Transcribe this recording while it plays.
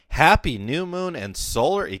Happy new moon and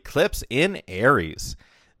solar eclipse in Aries.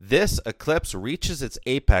 This eclipse reaches its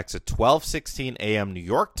apex at 12:16 a.m. New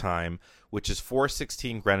York time, which is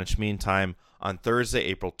 4:16 Greenwich Mean Time on Thursday,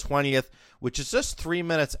 April 20th, which is just 3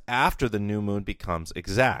 minutes after the new moon becomes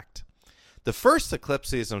exact. The first eclipse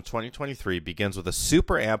season of 2023 begins with a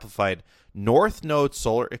super amplified North Node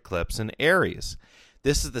solar eclipse in Aries.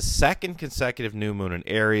 This is the second consecutive new moon in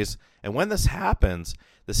Aries, and when this happens,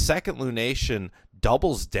 the second lunation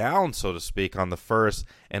doubles down, so to speak, on the first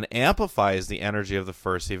and amplifies the energy of the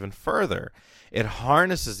first even further. It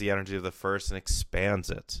harnesses the energy of the first and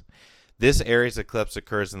expands it. This Aries eclipse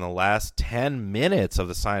occurs in the last 10 minutes of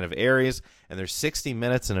the sign of Aries, and there's 60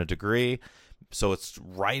 minutes in a degree, so it's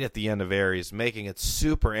right at the end of Aries, making it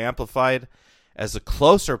super amplified. As the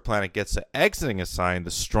closer a planet gets to exiting a sign,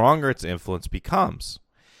 the stronger its influence becomes.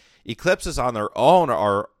 Eclipses on their own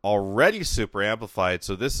are already super amplified,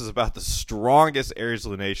 so this is about the strongest Aries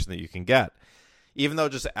lunation that you can get. Even though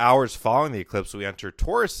just hours following the eclipse we enter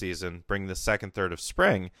Taurus season, bringing the second third of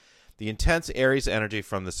spring, the intense Aries energy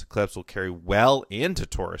from this eclipse will carry well into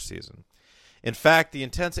Taurus season. In fact, the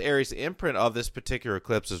intense Aries imprint of this particular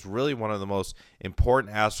eclipse is really one of the most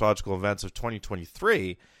important astrological events of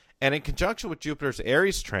 2023, and in conjunction with Jupiter's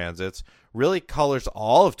Aries transits, really colors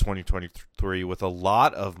all of 2023 with a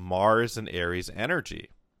lot of Mars and Aries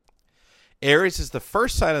energy. Aries is the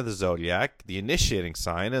first sign of the zodiac, the initiating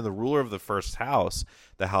sign, and the ruler of the first house,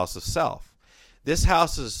 the house of self. This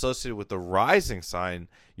house is associated with the rising sign.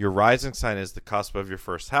 Your rising sign is the cusp of your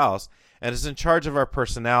first house, and is in charge of our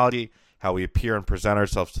personality, how we appear and present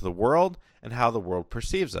ourselves to the world, and how the world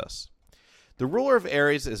perceives us. The ruler of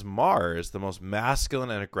Aries is Mars, the most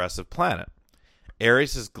masculine and aggressive planet.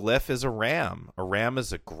 Aries' glyph is a ram. A ram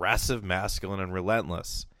is aggressive, masculine, and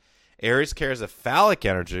relentless. Aries carries a phallic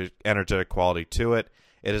energetic quality to it.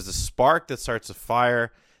 It is a spark that starts a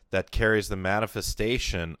fire that carries the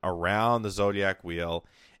manifestation around the zodiac wheel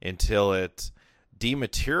until it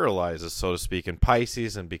dematerializes, so to speak, in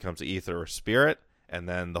Pisces and becomes ether or spirit, and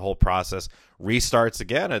then the whole process restarts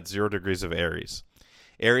again at 0 degrees of Aries.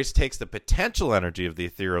 Aries takes the potential energy of the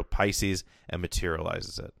ethereal Pisces and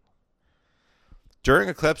materializes it. During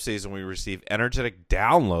eclipse season, we receive energetic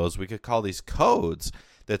downloads. We could call these codes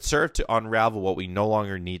that serve to unravel what we no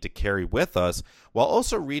longer need to carry with us, while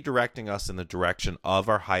also redirecting us in the direction of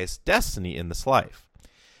our highest destiny in this life.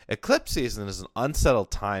 Eclipse season is an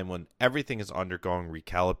unsettled time when everything is undergoing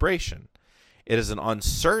recalibration. It is an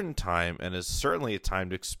uncertain time and is certainly a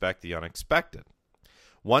time to expect the unexpected.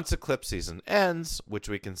 Once eclipse season ends, which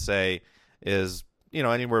we can say is,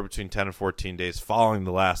 anywhere between 10 and 14 days following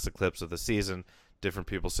the last eclipse of the season, different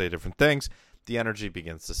people say different things, the energy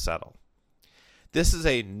begins to settle. This is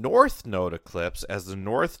a North Node eclipse, as the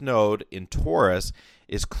North Node in Taurus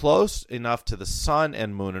is close enough to the Sun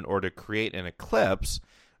and Moon in order to create an eclipse.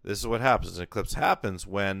 This is what happens. An eclipse happens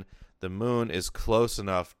when the Moon is close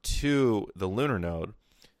enough to the lunar node.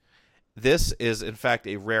 This is, in fact,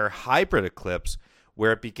 a rare hybrid eclipse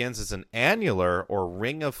where it begins as an annular or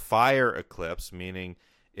ring of fire eclipse, meaning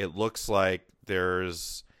it looks like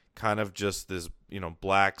there's kind of just this,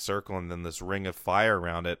 black circle and then this ring of fire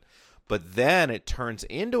around it. But then it turns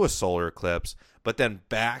into a solar eclipse, but then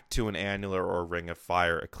back to an annular or ring of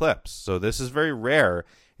fire eclipse. So this is very rare.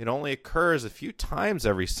 It only occurs a few times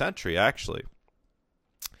every century, actually.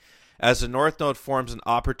 As the North Node forms an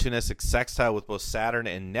opportunistic sextile with both Saturn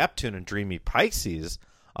and Neptune in dreamy Pisces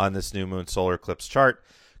on this new moon solar eclipse chart,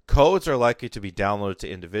 codes are likely to be downloaded to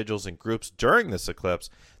individuals and groups during this eclipse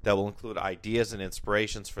that will include ideas and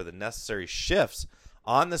inspirations for the necessary shifts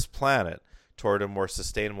on this planet toward a more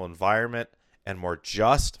sustainable environment and more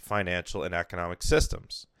just financial and economic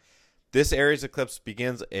systems. This Aries eclipse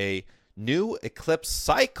begins a new eclipse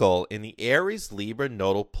cycle in the Aries-Libra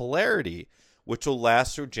nodal polarity, which will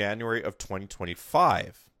last through January of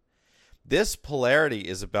 2025. This polarity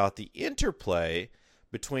is about the interplay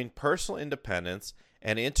between personal independence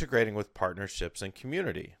and integrating with partnerships and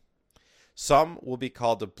community. Some will be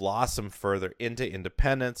called to blossom further into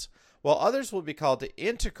independence, while others will be called to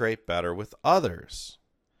integrate better with others.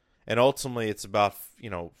 And ultimately, it's about,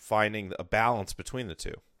 finding a balance between the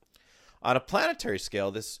two. On a planetary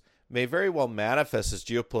scale, this may very well manifest as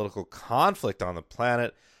geopolitical conflict on the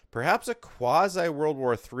planet, perhaps a quasi-World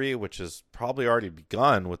War III, which has probably already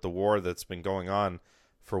begun with the war that's been going on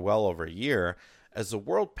for well over a year, as the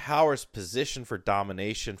world powers position for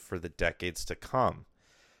domination for the decades to come.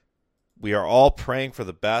 We are all praying for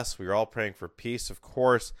the best. We are all praying for peace, of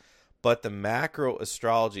course, but the macro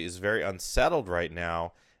astrology is very unsettled right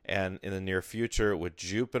now, and in the near future, with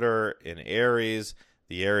Jupiter in Aries,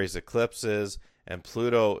 the Aries eclipses, and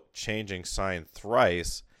Pluto changing sign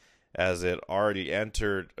thrice, as it already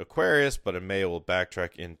entered Aquarius, but in May it will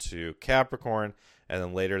backtrack into Capricorn, and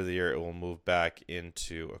then later in the year it will move back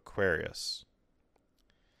into Aquarius.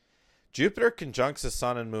 Jupiter conjuncts the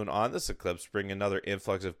Sun and Moon on this eclipse, bringing another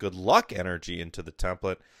influx of good luck energy into the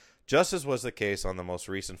template, just as was the case on the most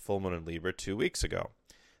recent full moon in Libra 2 weeks ago.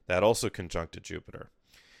 That also conjuncted Jupiter.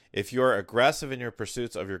 If you are aggressive in your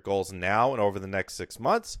pursuits of your goals now and over the next 6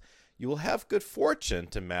 months, you will have good fortune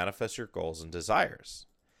to manifest your goals and desires.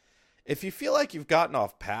 If you feel like you've gotten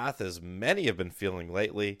off path, as many have been feeling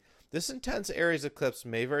lately, this intense Aries eclipse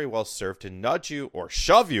may very well serve to nudge you, or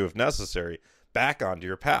shove you if necessary, back onto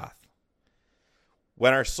your path.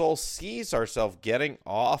 When our soul sees ourselves getting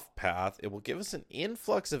off path, it will give us an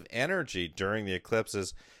influx of energy during the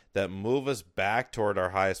eclipses that move us back toward our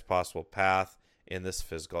highest possible path in this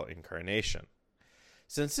physical incarnation.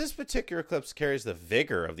 Since this particular eclipse carries the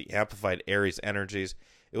vigor of the amplified Aries energies,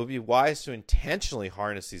 it will be wise to intentionally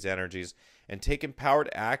harness these energies and take empowered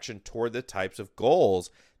action toward the types of goals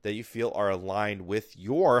that you feel are aligned with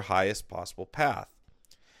your highest possible path.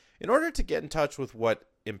 In order to get in touch with what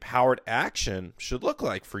empowered action should look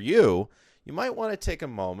like for you, you might want to take a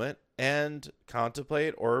moment and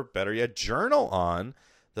contemplate, or better yet, journal on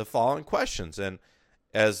the following questions. And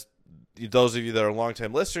as those of you that are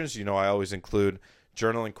longtime listeners, you know I always include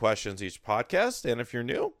journaling questions each podcast. And if you're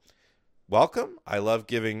new, welcome. I love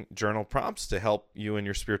giving journal prompts to help you in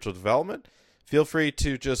your spiritual development. Feel free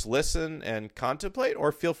to just listen and contemplate,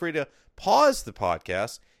 or feel free to pause the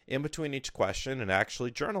podcast in between each question and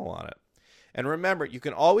actually journal on it. And remember, you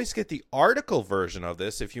can always get the article version of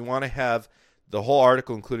this if you want to have the whole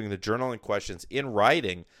article, including the journaling questions, in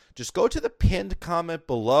writing. Just go to the pinned comment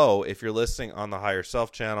below if you're listening on the Higher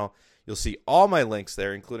Self channel. You'll see all my links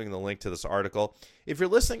there, including the link to this article. If you're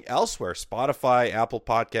listening elsewhere, Spotify, Apple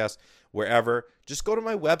Podcasts, wherever, just go to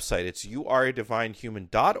my website. It's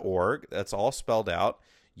youaredivinehuman.org. That's all spelled out,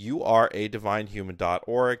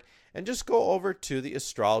 youaredivinehuman.org. And just go over to the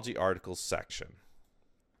astrology articles section.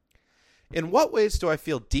 In what ways do I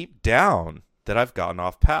feel deep down that I've gotten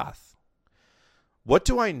off path? What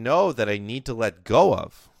do I know that I need to let go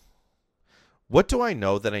of? What do I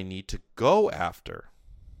know that I need to go after?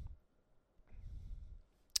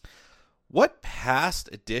 What past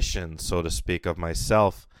editions, so to speak, of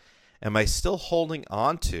myself am I still holding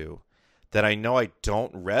on to that I know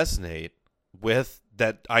don't resonate with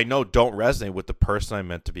the person I'm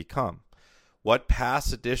meant to become? What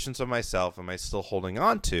past editions of myself am I still holding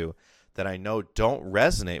on to that I know don't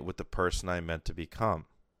resonate with the person I'm meant to become?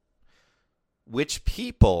 Which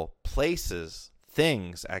people, places,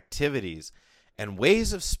 things, activities, and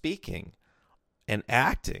ways of speaking and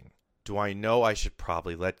acting do I know I should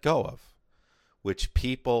probably let go of? Which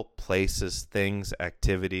people, places, things,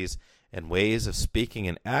 activities, and ways of speaking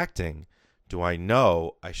and acting do I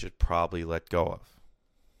know I should probably let go of?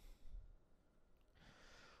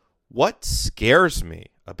 What scares me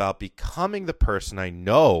about becoming the person I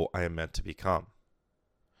know I am meant to become?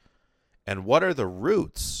 And what are the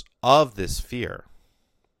roots of this fear?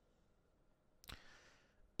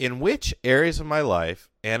 In which areas of my life,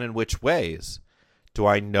 and in which ways, do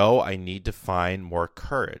I know I need to find more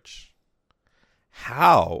courage?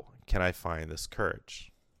 How can I find this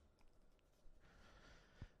courage?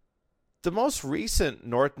 The most recent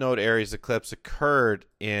North Node Aries eclipse occurred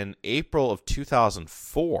in April of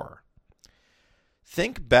 2004.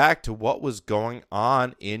 Think back to what was going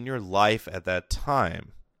on in your life at that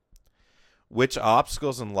time. Which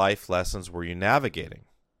obstacles and life lessons were you navigating?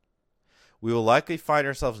 We will likely find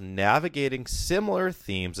ourselves navigating similar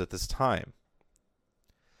themes at this time.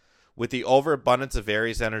 With the overabundance of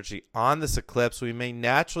Aries energy on this eclipse, we may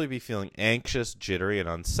naturally be feeling anxious, jittery, and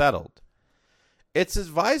unsettled. It's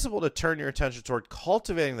advisable to turn your attention toward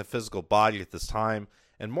cultivating the physical body at this time,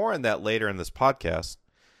 and more on that later in this podcast.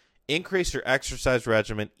 Increase your exercise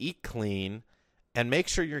regimen, eat clean, and make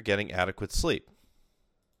sure you're getting adequate sleep.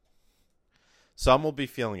 Some will be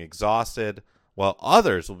feeling exhausted, while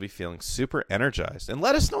others will be feeling super energized. And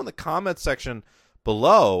let us know in the comments section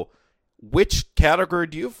below, which category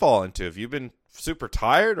do you fall into? Have you been super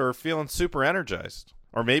tired or feeling super energized?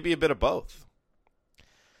 Or maybe a bit of both.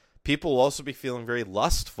 People will also be feeling very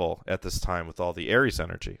lustful at this time with all the Aries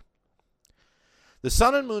energy. The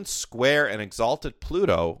Sun and Moon square an exalted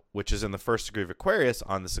Pluto, which is in the first degree of Aquarius,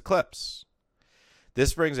 on this eclipse.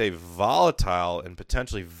 This brings a volatile and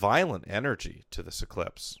potentially violent energy to this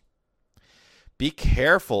eclipse. Be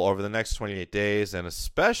careful over the next 28 days, and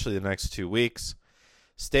especially the next 2 weeks.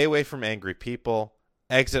 Stay away from angry people.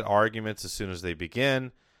 Exit arguments as soon as they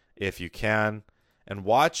begin, if you can. And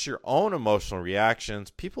watch your own emotional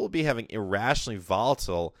reactions. People will be having irrationally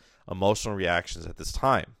volatile emotional reactions at this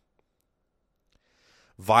time.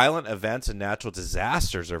 Violent events and natural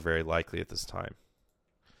disasters are very likely at this time.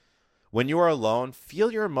 When you are alone,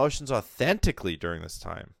 feel your emotions authentically during this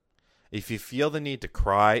time. If you feel the need to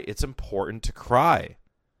cry, it's important to cry.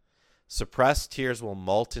 Suppressed tears will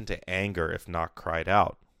molt into anger if not cried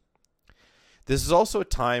out. This is also a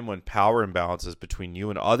time when power imbalances between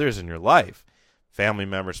you and others in your life, family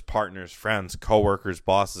members, partners, friends, coworkers,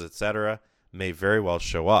 bosses, etc., may very well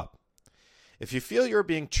show up. If you feel you're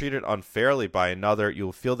being treated unfairly by another, you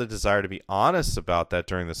will feel the desire to be honest about that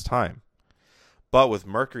during this time. But with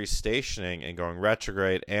Mercury stationing and going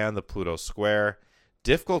retrograde and the Pluto square,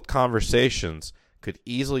 difficult conversations could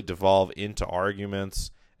easily devolve into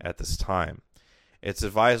arguments at this time. It's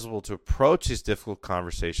advisable to approach these difficult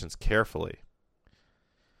conversations carefully.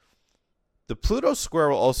 The Pluto square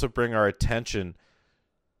will also bring our attention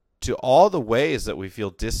to all the ways that we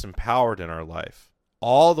feel disempowered in our life,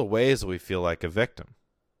 all the ways that we feel like a victim.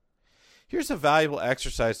 Here's a valuable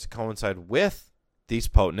exercise to coincide with these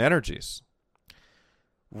potent energies.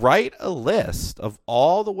 Write a list of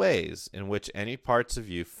all the ways in which any parts of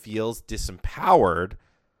you feels disempowered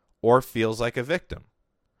or feels like a victim.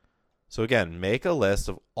 So again, make a list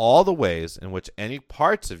of all the ways in which any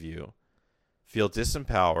parts of you feel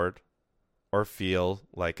disempowered or feel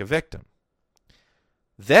like a victim.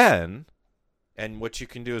 Then, and what you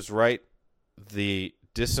can do is write the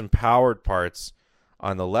disempowered parts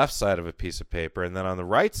on the left side of a piece of paper, and then on the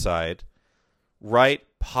right side, write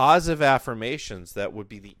positive affirmations that would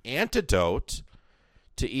be the antidote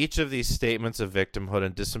to each of these statements of victimhood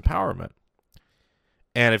and disempowerment.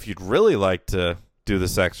 And if you'd really like to do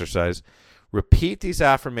this exercise, repeat these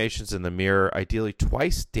affirmations in the mirror, ideally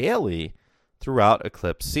twice daily throughout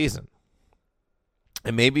eclipse season.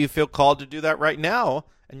 And maybe you feel called to do that right now,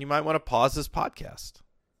 and you might want to pause this podcast.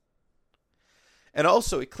 And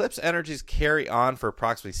also, eclipse energies carry on for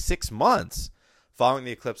approximately 6 months following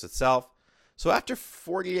the eclipse itself. So after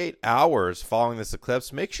 48 hours following this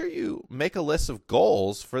eclipse, make sure you make a list of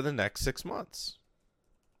goals for the next 6 months.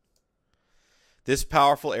 This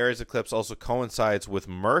powerful Aries eclipse also coincides with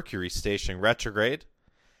Mercury stationing retrograde,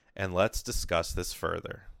 and let's discuss this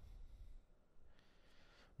further.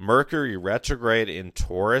 Mercury retrograde in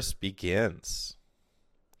Taurus begins.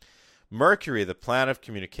 Mercury, the planet of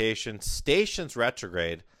communication, stations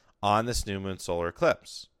retrograde on this new moon solar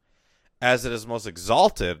eclipse. As it is most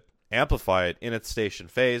exalted, amplified in its station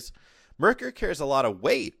phase, Mercury carries a lot of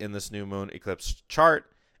weight in this new moon eclipse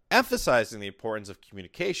chart, emphasizing the importance of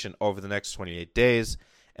communication over the next 28 days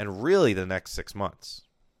and really the next 6 months.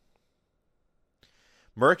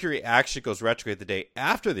 Mercury actually goes retrograde the day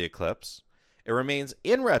after the eclipse. It remains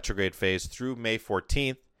in retrograde phase through May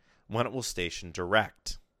 14th, when it will station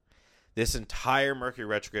direct. This entire Mercury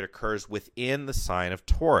retrograde occurs within the sign of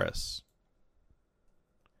Taurus.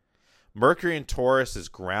 Mercury in Taurus is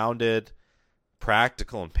grounded,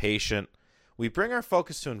 practical, and patient. We bring our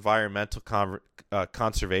focus to environmental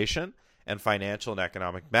conservation and financial and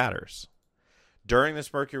economic matters. During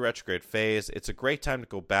this Mercury retrograde phase, it's a great time to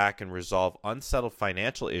go back and resolve unsettled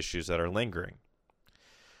financial issues that are lingering.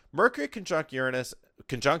 Mercury conjuncts Uranus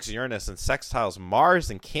and sextiles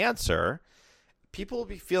Mars in Cancer. People will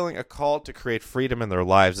be feeling a call to create freedom in their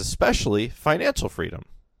lives, especially financial freedom.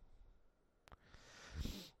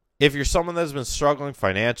 If you're someone that has been struggling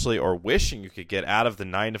financially or wishing you could get out of the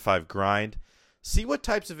 9-to-5 grind, see what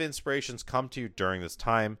types of inspirations come to you during this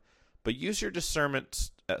time, but use your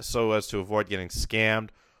discernment so as to avoid getting scammed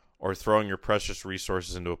or throwing your precious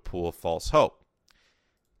resources into a pool of false hope.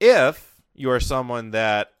 If you are someone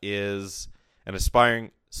that is an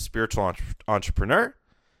aspiring spiritual entrepreneur,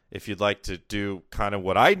 if you'd like to do kind of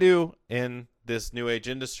what I do in this new age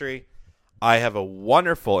industry, I have a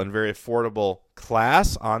wonderful and very affordable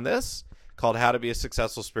class on this called How to Be a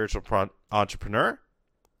Successful Spiritual Entrepreneur.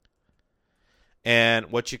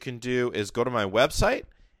 And what you can do is go to my website.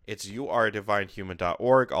 It's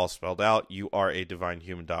youaredivinehuman.org, all spelled out,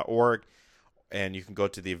 youaredivinehuman.org. And you can go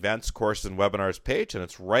to the events, courses, and webinars page, and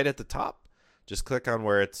it's right at the top. Just click on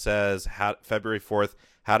where it says February 4th,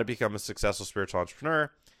 How to Become a Successful Spiritual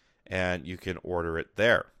Entrepreneur, and you can order it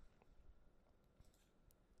there.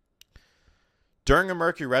 During a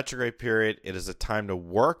Mercury retrograde period, it is a time to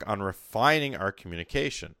work on refining our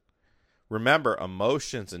communication. Remember,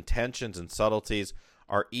 emotions, intentions, and subtleties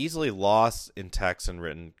are easily lost in text and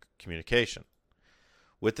written communication.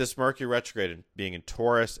 With this Mercury retrograde being in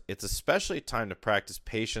Taurus, it's especially a time to practice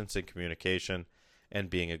patience in communication and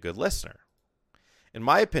being a good listener. In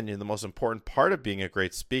my opinion, the most important part of being a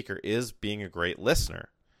great speaker is being a great listener.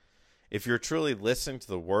 If you're truly listening to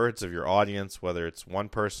the words of your audience, whether it's one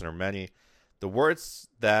person or many, the words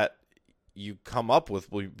that you come up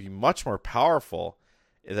with will be much more powerful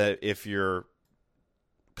that if you're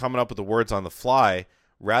coming up with the words on the fly,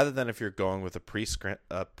 rather than if you're going with a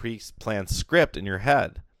pre-planned script in your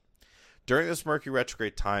head. During this Mercury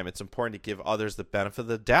retrograde time, it's important to give others the benefit of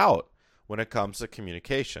the doubt when it comes to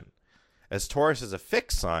communication. As Taurus is a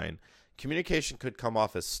fixed sign, communication could come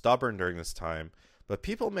off as stubborn during this time, but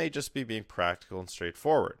people may just be being practical and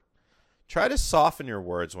straightforward. Try to soften your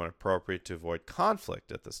words when appropriate to avoid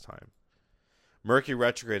conflict at this time. Mercury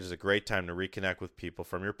retrograde is a great time to reconnect with people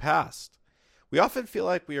from your past. We often feel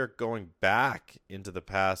like we are going back into the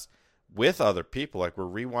past with other people, like we're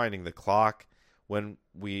rewinding the clock when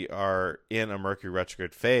we are in a Mercury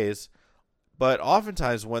retrograde phase. But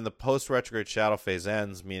oftentimes when the post-retrograde shadow phase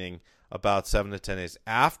ends, meaning about 7 to 10 days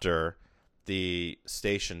after the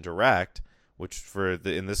station direct, which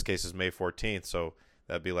in this case is May 14th, so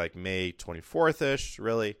that'd be like May 24th-ish,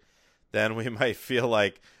 really, then we might feel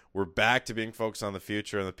like we're back to being focused on the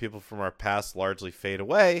future and the people from our past largely fade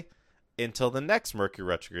away until the next Mercury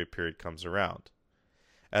retrograde period comes around.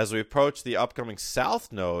 As we approach the upcoming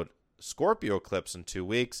South Node Scorpio eclipse in 2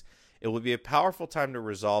 weeks, it will be a powerful time to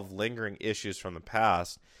resolve lingering issues from the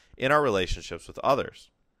past in our relationships with others.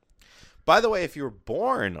 By the way, if you were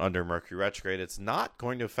born under Mercury retrograde, it's not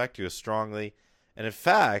going to affect you as strongly, and in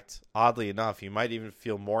fact, oddly enough, you might even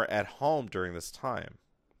feel more at home during this time.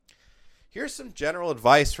 Here's some general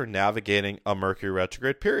advice for navigating a Mercury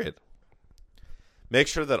retrograde period. Make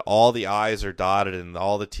sure that all the I's are dotted and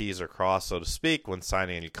all the T's are crossed, so to speak, when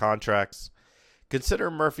signing any contracts. Consider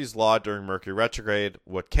Murphy's Law during Mercury retrograde.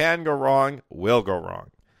 What can go wrong will go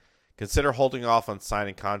wrong. Consider holding off on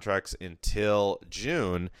signing contracts until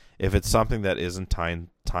June if it's something that isn't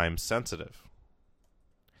time sensitive.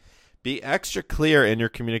 Be extra clear in your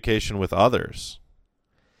communication with others.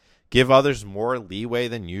 Give others more leeway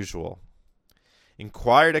than usual.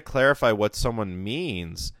 Inquire to clarify what someone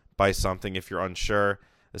means by something if you're unsure,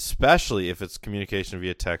 especially if it's communication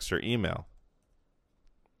via text or email.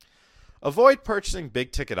 Avoid purchasing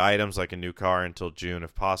big-ticket items like a new car until June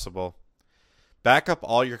if possible. Back up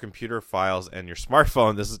all your computer files and your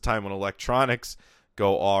smartphone. This is a time when electronics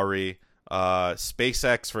go awry.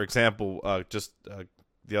 SpaceX, for example, just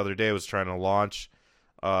the other day was trying to launch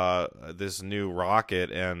this new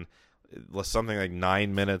rocket, and something like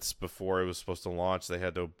 9 minutes before it was supposed to launch, they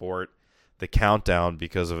had to abort the countdown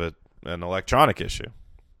because of an electronic issue.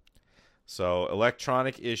 So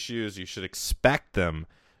electronic issues, you should expect them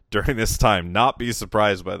during this time, not be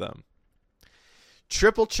surprised by them.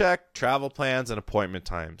 Triple check travel plans and appointment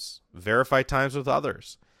times. Verify times with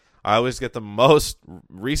others. I always get the most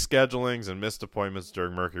reschedulings and missed appointments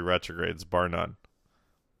during Mercury retrogrades, bar none.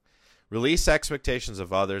 Release expectations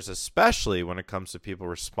of others, especially when it comes to people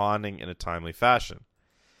responding in a timely fashion.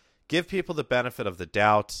 Give people the benefit of the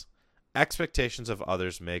doubt. Expectations of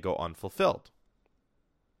others may go unfulfilled.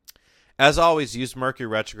 As always, use Mercury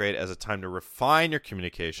retrograde as a time to refine your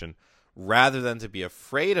communication rather than to be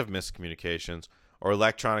afraid of miscommunications or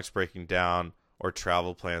electronics breaking down or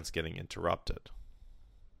travel plans getting interrupted.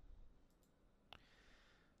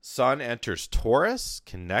 Sun enters Taurus,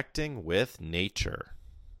 connecting with nature.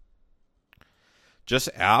 Just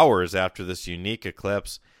hours after this unique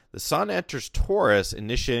eclipse, the Sun enters Taurus,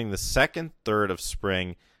 initiating the second third of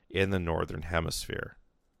spring in the northern hemisphere.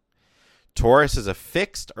 Taurus is a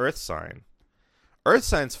fixed earth sign. Earth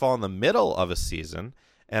signs fall in the middle of a season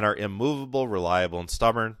and are immovable, reliable, and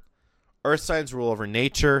stubborn. Earth signs rule over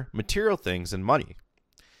nature, material things, and money.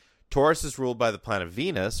 Taurus is ruled by the planet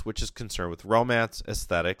Venus, which is concerned with romance,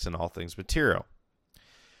 aesthetics, and all things material.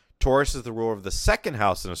 Taurus is the ruler of the second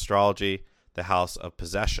house in astrology, the house of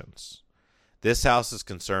possessions. This house is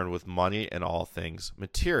concerned with money and all things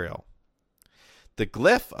material. The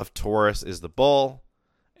glyph of Taurus is the bull,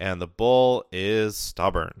 and the bull is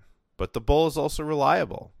stubborn, but the bull is also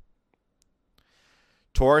reliable.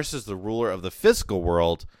 Taurus is the ruler of the physical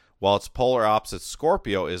world, while its polar opposite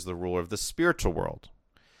Scorpio is the ruler of the spiritual world.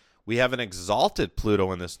 We have an exalted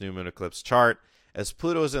Pluto in this new moon eclipse chart, as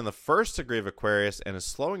Pluto is in the first degree of Aquarius and is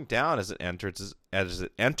slowing down as it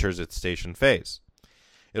enters its station phase.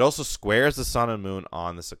 It also squares the sun and moon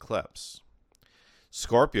on this eclipse.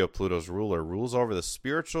 Scorpio, Pluto's ruler, rules over the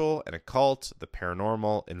spiritual and occult, the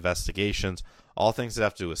paranormal, investigations, all things that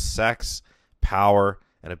have to do with sex, power,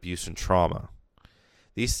 and abuse and trauma.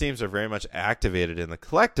 These themes are very much activated in the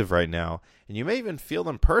collective right now, and you may even feel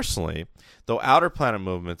them personally, though outer planet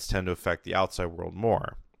movements tend to affect the outside world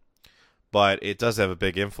more. But it does have a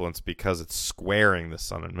big influence because it's squaring the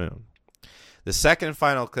sun and moon. The second and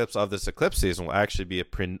final eclipse of this eclipse season will actually be a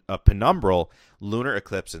penumbral lunar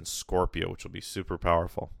eclipse in Scorpio, which will be super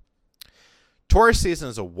powerful. Taurus season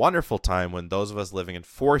is a wonderful time when those of us living in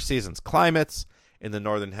four seasons climates in the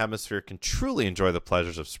Northern Hemisphere can truly enjoy the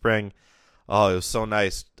pleasures of spring. Oh, it was so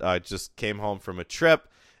nice. I just came home from a trip,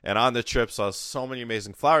 and on the trip saw so many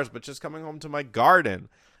amazing flowers, but just coming home to my garden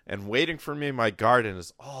and waiting for me in my garden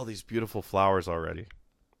is all these beautiful flowers already.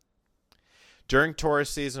 During Taurus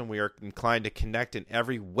season, we are inclined to connect in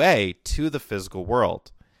every way to the physical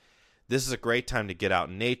world. This is a great time to get out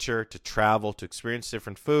in nature, to travel, to experience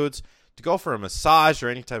different foods, to go for a massage or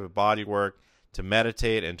any type of body work, to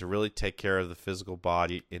meditate, and to really take care of the physical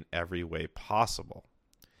body in every way possible.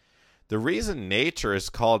 The reason nature is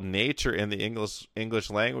called nature in the English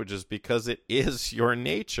language is because it is your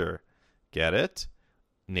nature. Get it?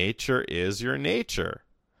 Nature is your nature.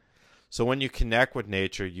 So when you connect with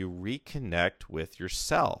nature, you reconnect with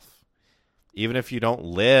yourself. Even if you don't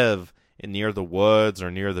live near the woods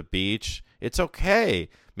or near the beach, it's okay.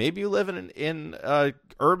 Maybe you live in an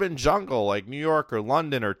urban jungle like New York or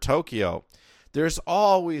London or Tokyo. There's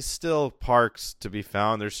always still parks to be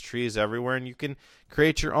found. There's trees everywhere, and you can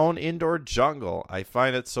create your own indoor jungle. I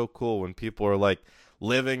find it so cool when people are like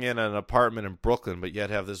living in an apartment in Brooklyn, but yet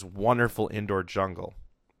have this wonderful indoor jungle.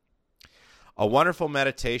 A wonderful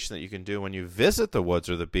meditation that you can do when you visit the woods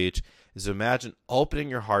or the beach is imagine opening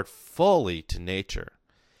your heart fully to nature.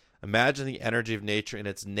 Imagine the energy of nature in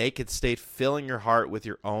its naked state filling your heart with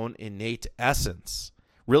your own innate essence,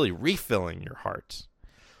 really refilling your heart.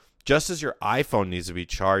 Just as your iPhone needs to be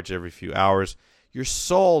charged every few hours, your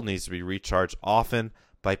soul needs to be recharged often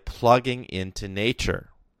by plugging into nature.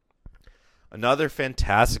 Another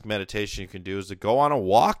fantastic meditation you can do is to go on a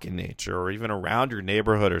walk in nature or even around your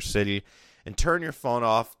neighborhood or city and turn your phone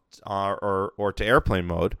off or to airplane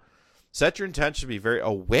mode. Set your intention to be very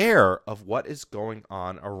aware of what is going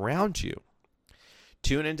on around you.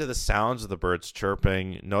 Tune into the sounds of the birds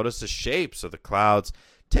chirping. Notice the shapes of the clouds.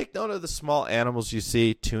 Take note of the small animals you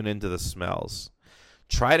see. Tune into the smells.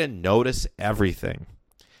 Try to notice everything.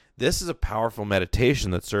 This is a powerful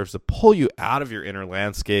meditation that serves to pull you out of your inner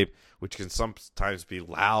landscape, which can sometimes be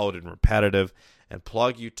loud and repetitive, and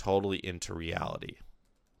plug you totally into reality.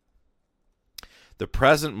 The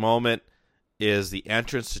present moment is the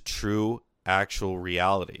entrance to true, actual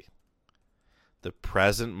reality. The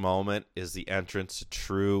present moment is the entrance to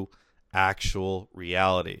true, actual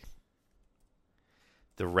reality.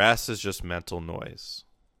 The rest is just mental noise.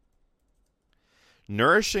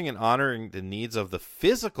 Nourishing and honoring the needs of the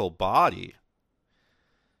physical body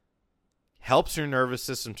helps your nervous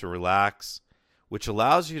system to relax, which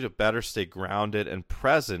allows you to better stay grounded and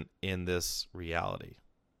present in this reality.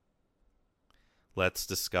 Let's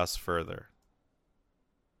discuss further.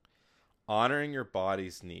 Honoring your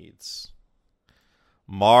body's needs.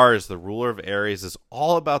 Mars, the ruler of Aries, is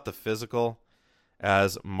all about the physical,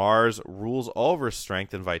 as Mars rules over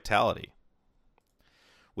strength and vitality.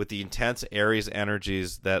 With the intense Aries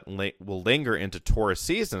energies that will linger into Taurus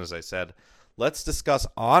season, as I said, let's discuss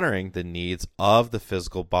honoring the needs of the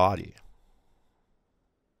physical body.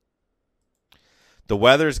 The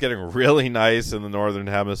weather is getting really nice in the Northern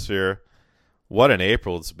Hemisphere. What an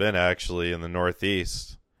April it's been, actually, in the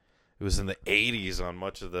Northeast. It was in the 80s on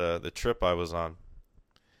much of the trip I was on.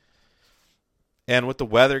 And with the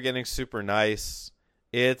weather getting super nice,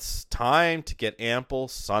 it's time to get ample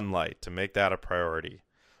sunlight, to make that a priority.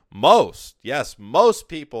 Most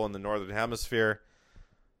people in the Northern Hemisphere,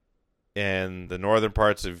 in the northern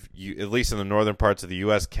parts of, at least in the northern parts of the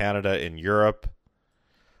U.S., Canada, and Europe,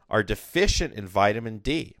 are deficient in vitamin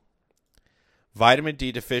D. Vitamin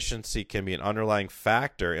D deficiency can be an underlying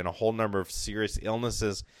factor in a whole number of serious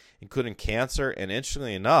illnesses, including cancer, and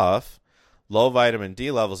interestingly enough, low vitamin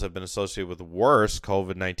D levels have been associated with worse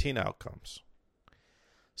COVID-19 outcomes.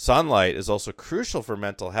 Sunlight is also crucial for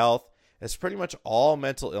mental health, as pretty much all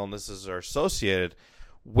mental illnesses are associated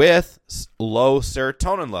with low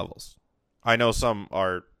serotonin levels. I know some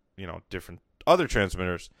are, different other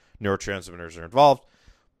neurotransmitters are involved,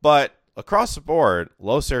 but across the board,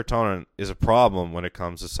 low serotonin is a problem when it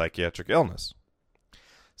comes to psychiatric illness.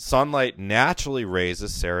 Sunlight naturally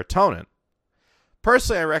raises serotonin.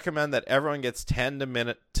 Personally, I recommend that everyone gets 10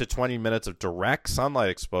 to 20 minutes of direct sunlight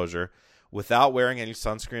exposure without wearing any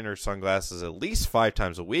sunscreen or sunglasses at least 5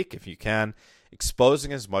 times a week if you can,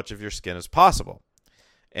 exposing as much of your skin as possible.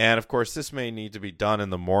 And of course, this may need to be done in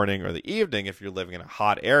the morning or the evening if you're living in a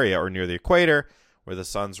hot area or near the equator where the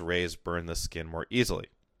sun's rays burn the skin more easily.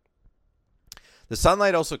 The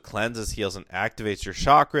sunlight also cleanses, heals, and activates your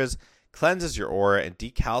chakras, cleanses your aura, and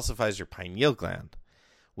decalcifies your pineal gland.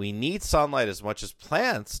 We need sunlight as much as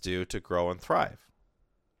plants do to grow and thrive.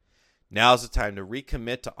 Now is the time to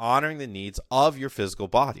recommit to honoring the needs of your physical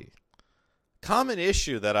body. Common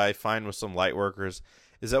issue that I find with some light workers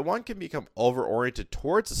is that one can become over-oriented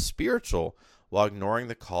towards the spiritual while ignoring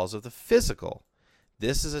the calls of the physical.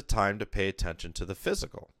 This is a time to pay attention to the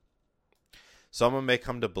physical. Someone may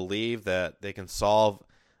come to believe that they can solve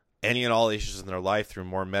any and all issues in their life through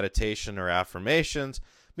more meditation or affirmations.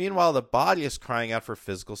 Meanwhile, the body is crying out for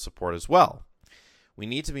physical support as well. We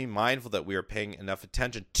need to be mindful that we are paying enough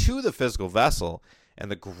attention to the physical vessel and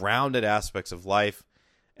the grounded aspects of life,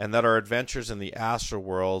 and that our adventures in the astral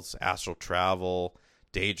worlds, astral travel,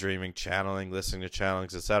 daydreaming, channeling, listening to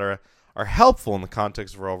channelings, etc., are helpful in the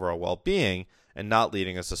context of our overall well-being and not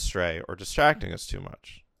leading us astray or distracting us too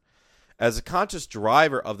much. As a conscious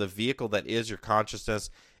driver of the vehicle that is your consciousness,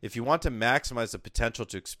 if you want to maximize the potential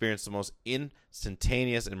to experience the most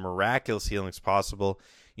instantaneous and miraculous healings possible,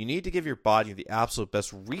 you need to give your body the absolute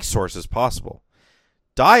best resources possible.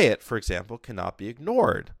 Diet, for example, cannot be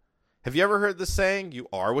ignored. Have you ever heard the saying, you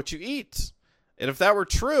are what you eat? And if that were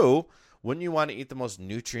true, wouldn't you want to eat the most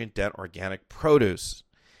nutrient-dense organic produce?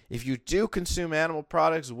 If you do consume animal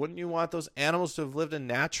products, wouldn't you want those animals to have lived a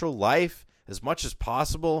natural life as much as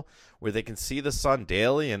possible, where they can see the sun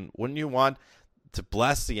daily? And wouldn't you want to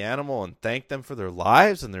bless the animal and thank them for their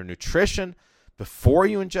lives and their nutrition before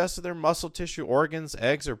you ingested their muscle tissue, organs,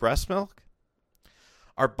 eggs, or breast milk?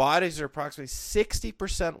 Our bodies are approximately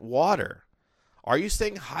 60% water. Are you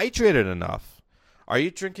staying hydrated enough? Are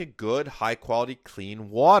you drinking good, high-quality, clean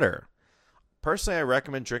water? Personally, I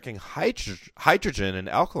recommend drinking hydrogen and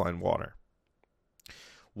alkaline water.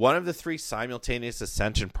 One of the 3 simultaneous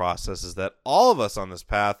ascension processes that all of us on this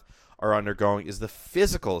path are undergoing is the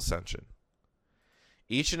physical ascension.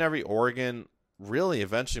 Each and every organ really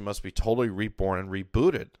eventually must be totally reborn and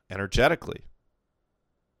rebooted energetically.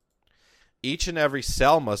 Each and every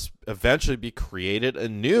cell must eventually be created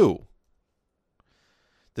anew.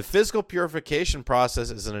 The physical purification process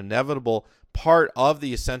is an inevitable part of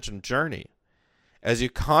the ascension journey. As you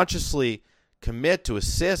consciously commit to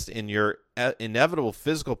assist in your inevitable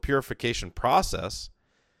physical purification process,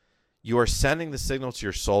 you are sending the signal to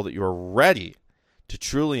your soul that you are ready to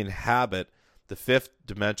truly inhabit the 5th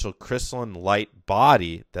dimensional crystalline light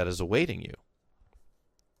body that is awaiting you.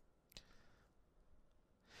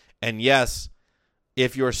 And yes,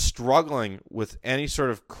 if you're struggling with any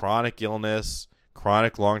sort of chronic illness,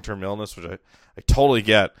 chronic long-term illness, which I totally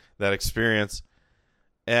get that experience,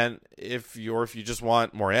 and if you just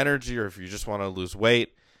want more energy, or if you just want to lose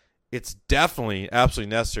weight, it's definitely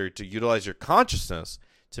absolutely necessary to utilize your consciousness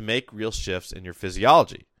to make real shifts in your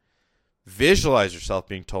physiology. Visualize yourself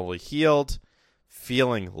being totally healed,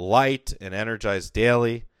 feeling light and energized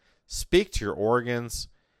daily. Speak to your organs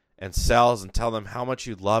and cells and tell them how much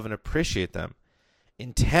you love and appreciate them.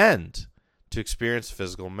 Intend to experience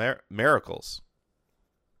physical miracles.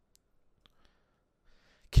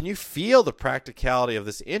 Can you feel the practicality of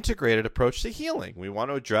this integrated approach to healing? We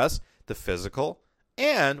want to address the physical,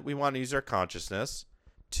 and we want to use our consciousness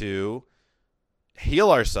to heal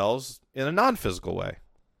ourselves in a non-physical way.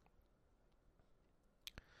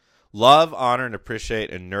 Love, honor, and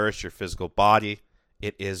appreciate and nourish your physical body.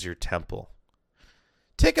 It is your temple.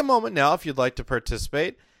 Take a moment now, if you'd like to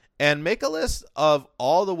participate, and make a list of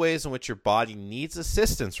all the ways in which your body needs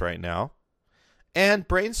assistance right now, and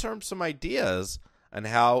brainstorm some ideas on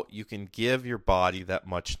how you can give your body that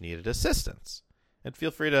much needed assistance. And feel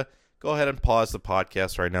free to go ahead and pause the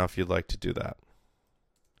podcast right now if you'd like to do that.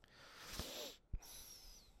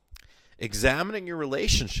 Examining your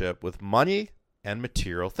relationship with money and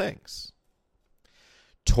material things.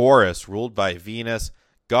 Taurus, ruled by Venus,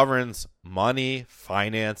 governs money,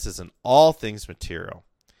 finances, and all things material.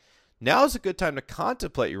 Now is a good time to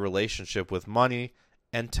contemplate your relationship with money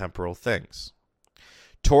and temporal things.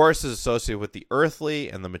 Taurus is associated with the earthly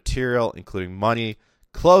and the material, including money,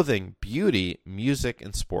 clothing, beauty, music,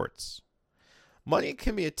 and sports. Money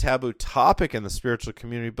can be a taboo topic in the spiritual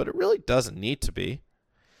community, but it really doesn't need to be.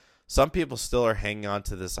 Some people still are hanging on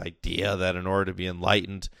to this idea that in order to be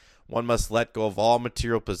enlightened, one must let go of all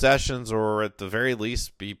material possessions, or at the very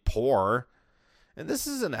least be poor. And this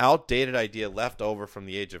is an outdated idea left over from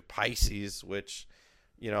the age of Pisces, which,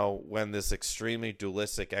 when this extremely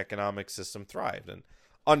dualistic economic system thrived. And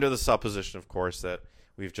under the supposition, of course, that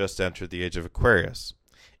we've just entered the age of Aquarius.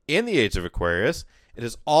 In the age of Aquarius, it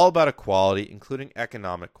is all about equality, including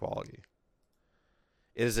economic equality.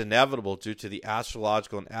 It is inevitable, due to the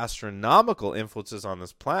astrological and astronomical influences on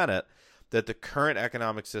this planet, that the current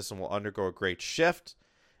economic system will undergo a great shift,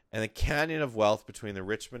 and the canyon of wealth between the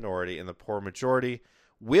rich minority and the poor majority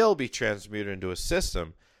will be transmuted into a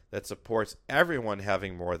system that supports everyone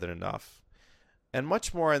having more than enough. And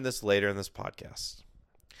much more on this later in this podcast.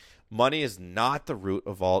 Money is not the root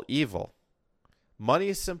of all evil. Money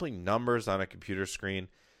is simply numbers on a computer screen,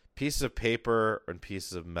 pieces of paper, and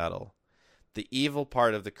pieces of metal. The evil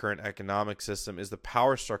part of the current economic system is the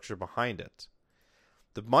power structure behind it.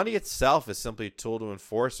 The money itself is simply a tool to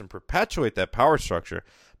enforce and perpetuate that power structure,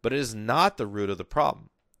 but it is not the root of the problem.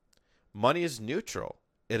 Money is neutral.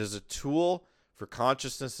 It is a tool for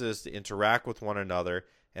consciousnesses to interact with one another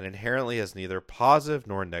and inherently has neither positive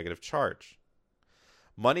nor negative charge.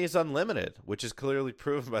 Money is unlimited, which is clearly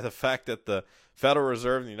proven by the fact that the Federal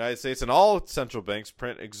Reserve in the United States and all central banks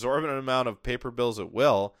print exorbitant amount of paper bills at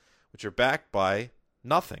will, which are backed by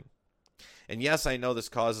nothing. And yes, I know this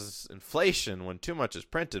causes inflation when too much is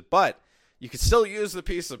printed, but you can still use the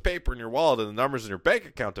piece of paper in your wallet and the numbers in your bank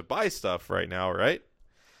account to buy stuff right now, right?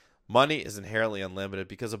 Money is inherently unlimited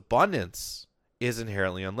because abundance is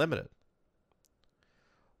inherently unlimited.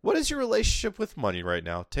 What is your relationship with money right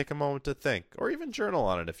now? Take a moment to think, or even journal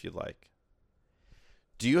on it if you'd like.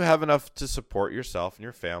 Do you have enough to support yourself and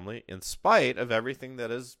your family in spite of everything that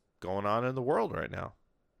is going on in the world right now?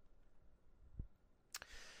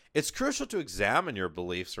 It's crucial to examine your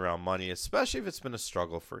beliefs around money, especially if it's been a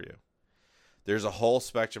struggle for you. There's a whole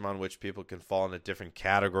spectrum on which people can fall into different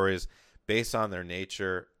categories based on the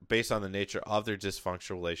nature of their dysfunctional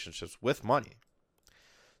relationships with money.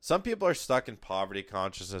 Some people are stuck in poverty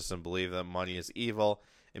consciousness and believe that money is evil,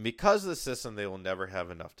 and because of the system, they will never have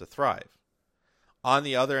enough to thrive. On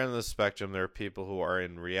the other end of the spectrum, there are people who are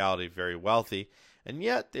in reality very wealthy, and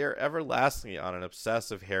yet they are everlastingly on an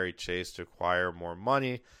obsessive, hairy chase to acquire more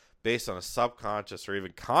money based on a subconscious or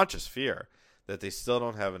even conscious fear that they still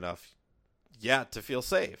don't have enough yet to feel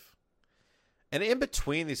safe. And in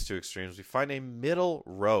between these two extremes, we find a middle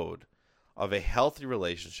road of a healthy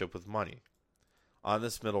relationship with money. On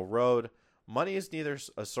this middle road, money is neither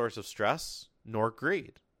a source of stress nor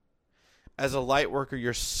greed. As a light worker,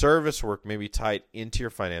 your service work may be tied into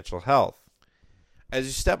your financial health. As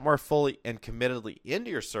you step more fully and committedly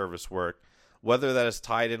into your service work, whether that is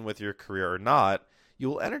tied in with your career or not, you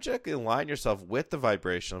will energetically align yourself with the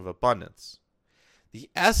vibration of abundance. The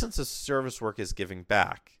essence of service work is giving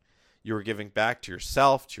back. You are giving back to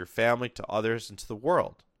yourself, to your family, to others, and to the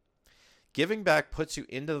world. Giving back puts you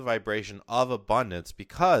into the vibration of abundance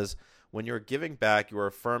because when you're giving back, you are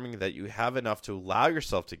affirming that you have enough to allow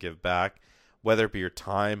yourself to give back, whether it be your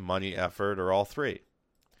time, money, effort, or all three.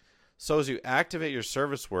 So as you activate your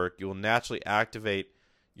service work, you will naturally activate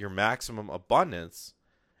your maximum abundance,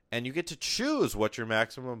 and you get to choose what your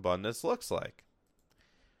maximum abundance looks like.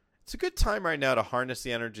 It's a good time right now to harness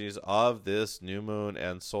the energies of this new moon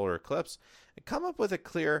and solar eclipse and come up with a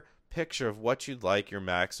clear picture of what you'd like your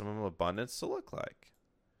maximum abundance to look like.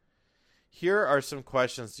 Here are some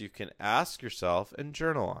questions you can ask yourself and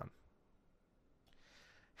journal on.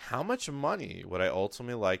 How much money would I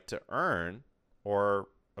ultimately like to earn, or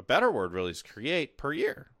a better word really is create, per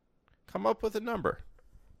year? Come up with a number.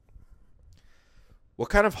 What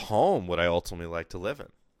kind of home would I ultimately like to live in?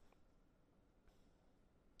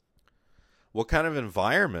 What kind of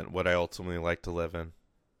environment would I ultimately like to live in?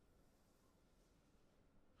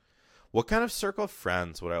 What kind of circle of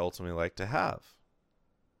friends would I ultimately like to have?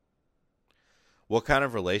 What kind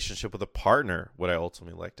of relationship with a partner would I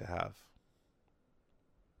ultimately like to have?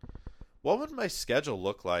 What would my schedule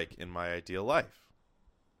look like in my ideal life?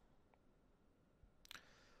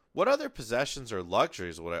 What other possessions or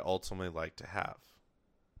luxuries would I ultimately like to have?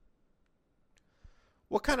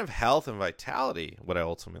 What kind of health and vitality would I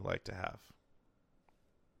ultimately like to have?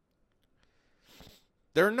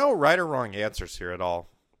 There are no right or wrong answers here at all.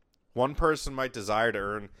 One person might desire to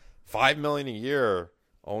earn $5 million a year,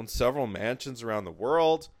 own several mansions around the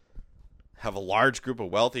world, have a large group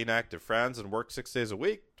of wealthy and active friends, and work 6 days a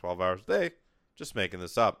week, 12 hours a day, just making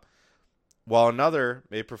this up. While another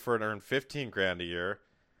may prefer to earn 15 grand a year,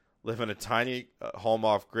 live in a tiny home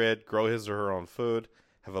off grid, grow his or her own food,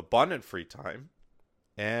 have abundant free time,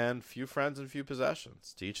 and few friends and few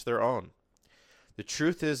possessions, to each their own. The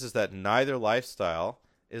truth is that neither lifestyle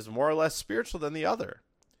is more or less spiritual than the other.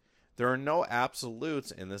 There are no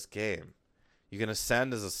absolutes in this game. You can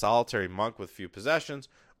ascend as a solitary monk with few possessions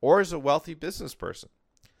or as a wealthy business person.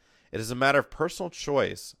 It is a matter of personal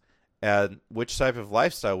choice and which type of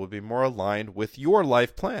lifestyle would be more aligned with your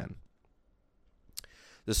life plan.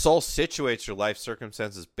 The soul situates your life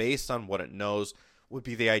circumstances based on what it knows would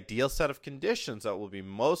be the ideal set of conditions that will be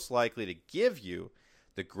most likely to give you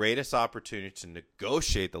the greatest opportunity to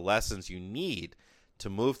negotiate the lessons you need to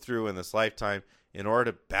move through in this lifetime in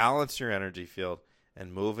order to balance your energy field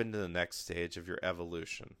and move into the next stage of your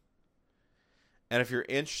evolution. And if you're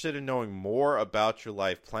interested in knowing more about your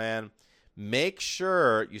life plan, make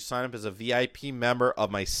sure you sign up as a VIP member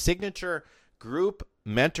of my signature group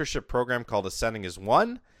mentorship program called Ascending as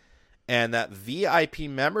One. And that VIP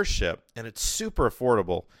membership, and it's super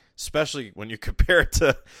affordable, especially when you compare it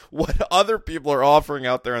to what other people are offering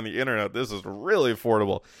out there on the internet. This is really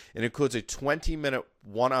affordable. It includes a 20-minute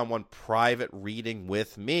one-on-one private reading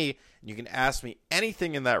with me. You can ask me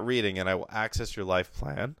anything in that reading, and I will access your life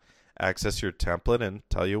plan, access your template, and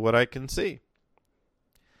tell you what I can see.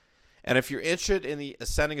 And if you're interested in the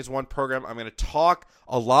Ascending as One program, I'm going to talk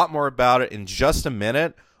a lot more about it in just a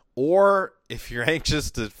minute. Or if you're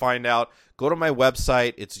anxious to find out, go to my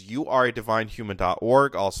website. It's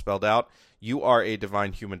youaredivinehuman.org, all spelled out,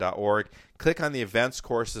 youaredivinehuman.org. Click on the events,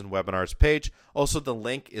 courses, and webinars page. Also, the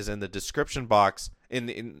link is in the description box, in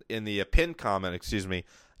the pinned comment,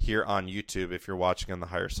 here on YouTube if you're watching on the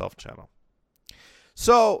Higher Self channel.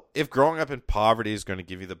 So if growing up in poverty is going to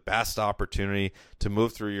give you the best opportunity to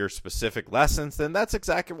move through your specific lessons, then that's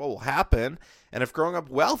exactly what will happen. And if growing up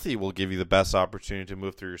wealthy will give you the best opportunity to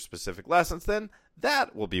move through your specific lessons, then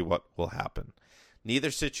that will be what will happen.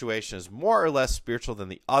 Neither situation is more or less spiritual than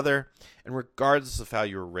the other. And regardless of how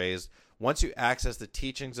you were raised, once you access the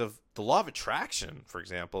teachings of the law of attraction, for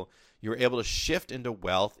example, you're able to shift into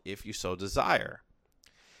wealth if you so desire.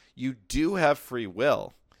 You do have free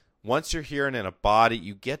will. Once you're here and in a body,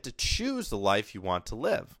 you get to choose the life you want to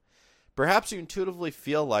live. Perhaps you intuitively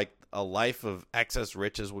feel like a life of excess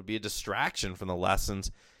riches would be a distraction from the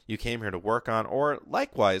lessons you came here to work on, or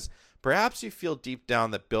likewise, perhaps you feel deep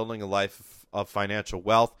down that building a life of financial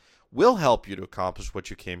wealth will help you to accomplish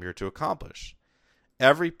what you came here to accomplish.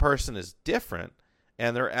 Every person is different,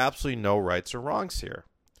 and there are absolutely no rights or wrongs here.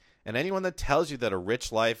 And anyone that tells you that a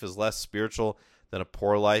rich life is less spiritual than a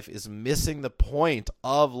poor life is missing the point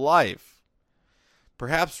of life.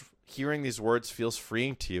 Perhaps hearing these words feels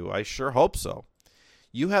freeing to you. I sure hope so.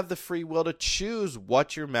 You have the free will to choose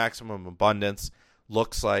what your maximum abundance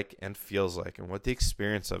looks like and feels like, and what the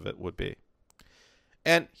experience of it would be.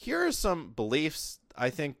 And here are some beliefs I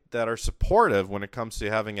think that are supportive when it comes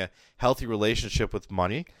to having a healthy relationship with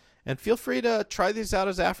money. And feel free to try these out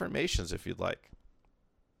as affirmations if you'd like.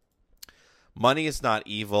 Money is not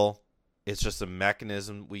evil. It's just a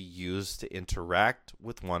mechanism we use to interact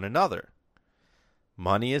with one another.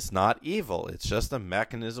 Money is not evil. It's just a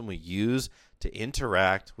mechanism we use to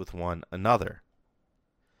interact with one another.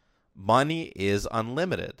 Money is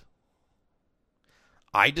unlimited.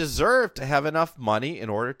 I deserve to have enough money in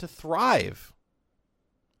order to thrive.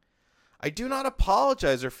 I do not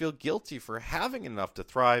apologize or feel guilty for having enough to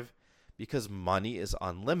thrive because money is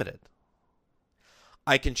unlimited.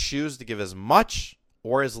 I can choose to give as much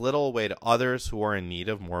or as little away to others who are in need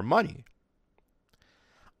of more money.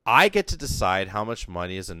 I get to decide how much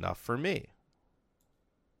money is enough for me.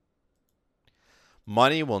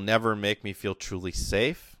 Money will never make me feel truly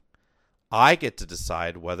safe. I get to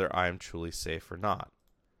decide whether I am truly safe or not.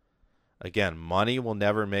 Again, money will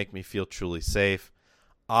never make me feel truly safe.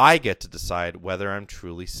 I get to decide whether I'm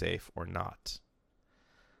truly safe or not.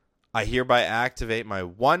 I hereby activate my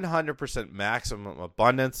 100% maximum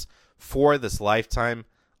abundance for this lifetime.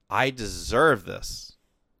 I deserve this.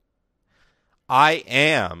 I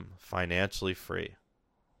am financially free.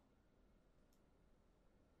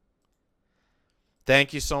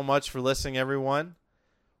 Thank you so much for listening, everyone.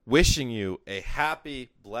 Wishing you a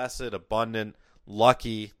happy, blessed, abundant,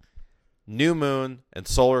 lucky new moon and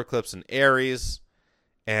solar eclipse in Aries,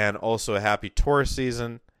 and also a happy Taurus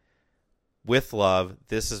season. With love,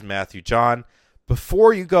 this is Matthew John.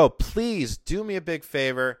 Before you go, please do me a big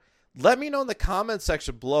favor. Let me know in the comment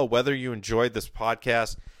section below whether you enjoyed this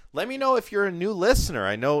podcast. Let me know if you're a new listener.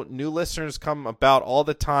 I know new listeners come about all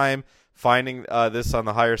the time finding this on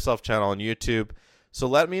the Higher Self channel on YouTube. So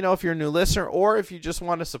let me know if you're a new listener, or if you just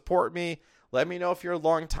want to support me, let me know if you're a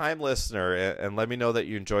long-time listener, and let me know that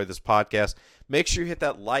you enjoyed this podcast. Make sure you hit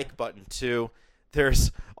that like button too.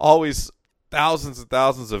 There's always thousands and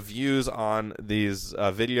thousands of views on these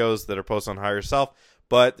videos that are posted on Higher Self,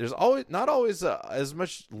 but there's not always as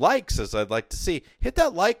much likes as I'd like to see. Hit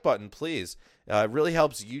that like button, please. It really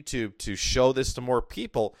helps YouTube to show this to more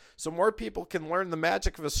people, so more people can learn the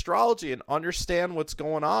magic of astrology and understand what's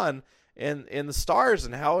going on in the stars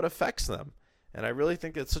and how it affects them. And I really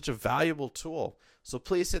think it's such a valuable tool. So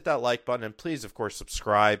please hit that like button, and please, of course,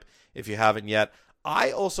 subscribe if you haven't yet.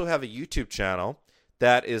 I also have a YouTube channel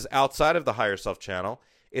that is outside of the Higher Self channel.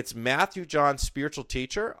 It's Matthew John Spiritual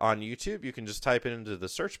Teacher on YouTube. You can just type it into the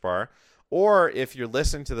search bar. Or if you're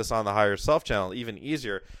listening to this on the Higher Self channel, even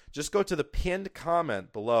easier, just go to the pinned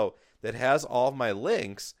comment below that has all of my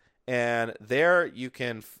links. And there you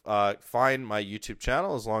can find my YouTube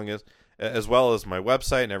channel as well as my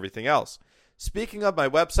website and everything else. Speaking of my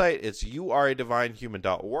website, it's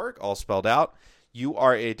youaredivinehuman.org, all spelled out.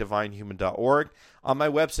 youareadivinehuman.org. On my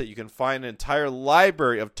website, you can find an entire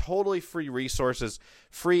library of totally free resources,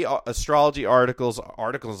 free astrology articles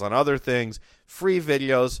on other things, free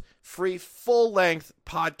videos, free full-length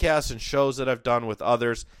podcasts and shows that I've done with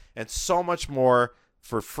others, and so much more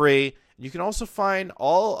for free. You can also find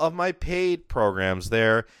all of my paid programs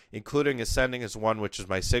there, including Ascending as One, which is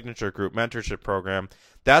my signature group mentorship program.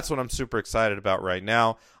 That's what I'm super excited about right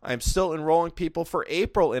now. I'm still enrolling people for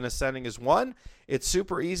April in Ascending as One. It's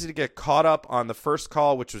super easy to get caught up on the first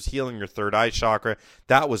call, which was healing your third eye chakra.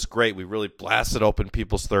 That was great. We really blasted open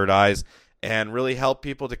people's third eyes and really helped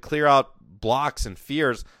people to clear out blocks and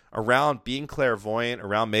fears around being clairvoyant,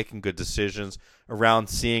 around making good decisions, around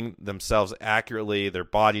seeing themselves accurately, their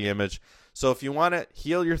body image. So if you want to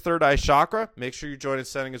heal your third eye chakra, make sure you join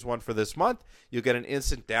Ascending as One for this month. You'll get an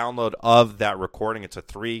instant download of that recording. It's a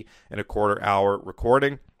 3.25 hour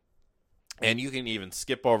recording. And you can even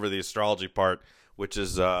skip over the astrology part, which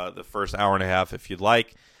is the first hour and a half if you'd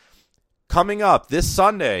like. Coming up this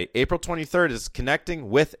Sunday, April 23rd, is Connecting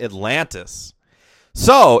with Atlantis.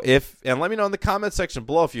 So, and let me know in the comment section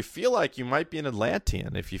below if you feel like you might be an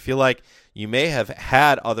Atlantean, if you feel like you may have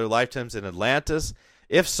had other lifetimes in Atlantis.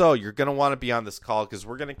 If so, you're going to want to be on this call because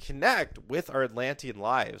we're going to connect with our Atlantean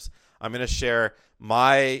lives. I'm going to share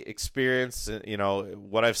my experience,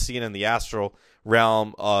 what I've seen in the astral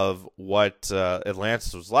realm of what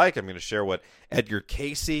Atlantis was like. I'm going to share what Edgar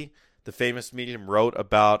Cayce, the famous medium, wrote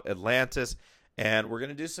about Atlantis. And we're going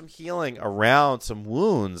to do some healing around some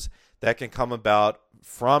wounds that can come about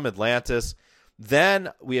from Atlantis. Then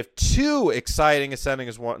we have 2 exciting Ascending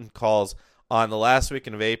as One calls on the last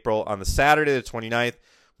weekend of April. On the Saturday, the 29th,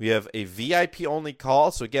 we have a VIP-only call.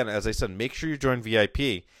 So again, as I said, make sure you join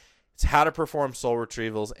VIP. It's how to perform soul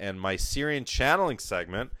retrievals and my Syrian channeling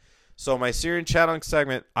segment. So my Syrian channeling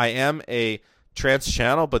segment, I am a trance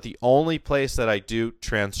channel, but the only place that I do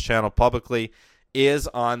trance channel publicly is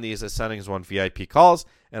on these Ascending as One VIP calls,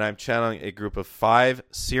 and I'm channeling a group of 5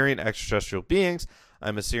 Syrian extraterrestrial beings.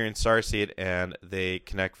 I'm a Syrian starseed, and they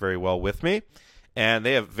connect very well with me. And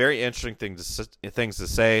they have very interesting things to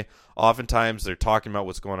say. Oftentimes, they're talking about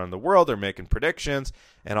what's going on in the world. They're making predictions.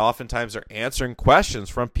 And oftentimes, they're answering questions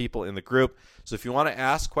from people in the group. So if you want to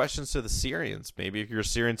ask questions to the Syrians, maybe if you're a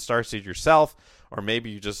Syrian starseed yourself, or maybe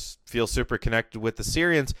you just feel super connected with the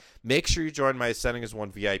Syrians, make sure you join my Ascending as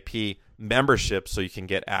One VIP membership so you can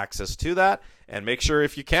get access to that. And make sure,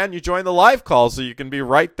 if you can, you join the live call so you can be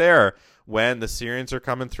right there when the Syrians are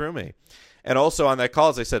coming through me. And also on that call,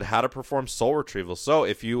 as I said, how to perform soul retrieval. So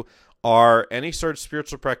if you are any sort of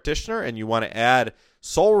spiritual practitioner and you want to add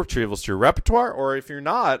soul retrievals to your repertoire, or if you're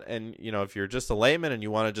not, and if you're just a layman and you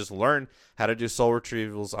want to just learn how to do soul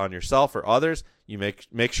retrievals on yourself or others, you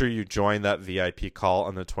make sure you join that VIP call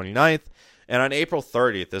on the 29th. And on April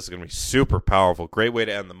 30th, this is going to be super powerful. Great way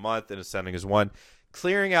to end the month in Ascending as One.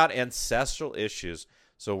 Clearing out ancestral issues.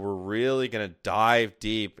 So we're really going to dive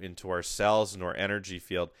deep into our cells and our energy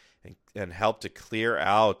field and help to clear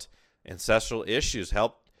out ancestral issues,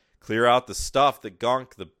 help clear out the stuff, the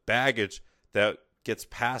gunk, the baggage that gets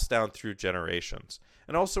passed down through generations.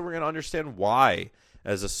 And also we're going to understand why,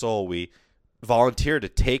 as a soul, we volunteer to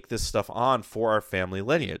take this stuff on for our family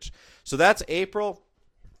lineage. So that's April.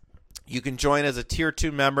 You can join as a Tier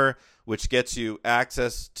 2 member, which gets you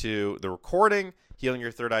access to the recording, Healing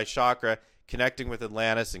Your Third Eye Chakra, Connecting with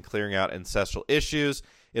Atlantis, and Clearing Out Ancestral Issues.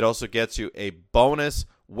 It also gets you a bonus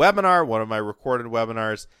webinar, one of my recorded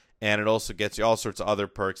webinars, and it also gets you all sorts of other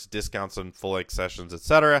perks, discounts on full-length sessions,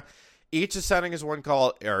 etc. Each Ascending as One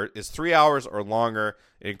call is 3 hours or longer.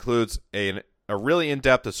 It includes a really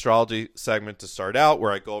in-depth astrology segment to start out,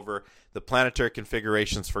 where I go over the planetary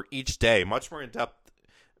configurations for each day, much more in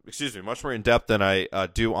depth than I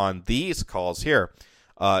do on these calls here,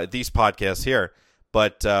 these podcasts here.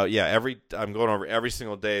 But I'm going over every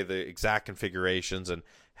single day the exact configurations and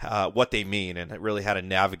what they mean, and really how to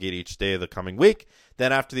navigate each day of the coming week.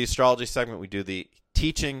 Then after the astrology segment, we do the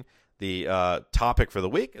teaching, the topic for the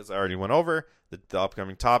week, as I already went over, the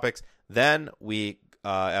upcoming topics. Then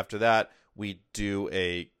after that, we do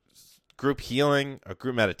a group healing, a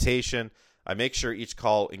group meditation. I make sure each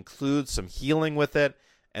call includes some healing with it.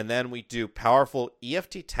 And then we do powerful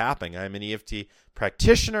EFT tapping. I'm an EFT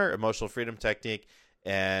practitioner, emotional freedom technique,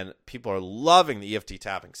 and people are loving the EFT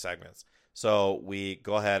tapping segments. So we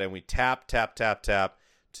go ahead and we tap, tap, tap, tap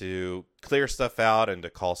to clear stuff out and to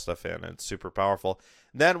call stuff in. And it's super powerful.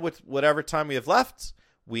 Then with whatever time we have left,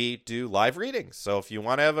 we do live readings. So if you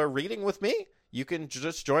want to have a reading with me, you can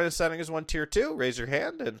just join Ascending as One Tier 2, raise your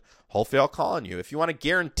hand, and hopefully I'll call on you. If you want to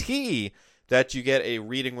guarantee that you get a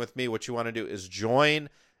reading with me, what you want to do is join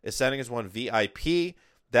Ascending as One VIP.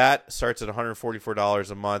 That starts at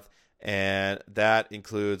 $144 a month, and that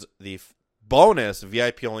includes the bonus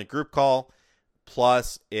VIP-only group call,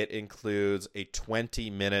 plus it includes a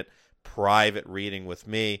 20-minute private reading with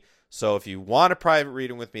me. So if you want a private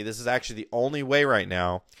reading with me, this is actually the only way right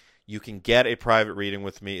now you can get a private reading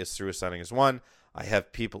with me is through Ascending as One. I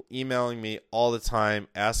have people emailing me all the time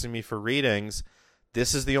asking me for readings.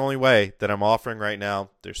 This is the only way that I'm offering right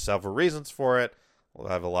now. There's several reasons for it. We'll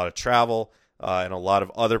have a lot of travel and a lot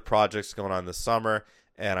of other projects going on this summer,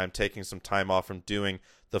 and I'm taking some time off from doing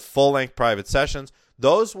the full-length private sessions.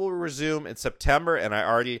 Those will resume in September, and I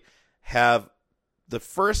already have the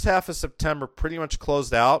first half of September pretty much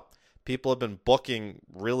closed out. People have been booking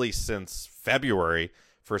really since February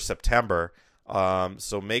for September.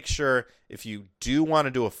 So make sure if you do want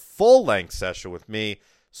to do a full-length session with me,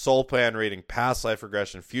 soul plan reading, past life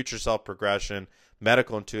regression, future self progression,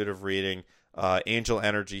 medical intuitive reading, angel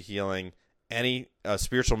energy healing, any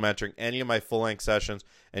spiritual mentoring, any of my full-length sessions,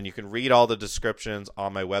 and you can read all the descriptions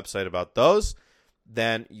on my website about those,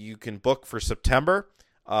 then you can book for September.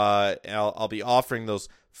 I'll be offering those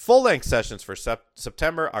full-length sessions for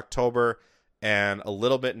September, October, and a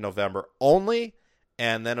little bit in November only,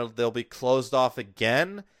 and then they'll be closed off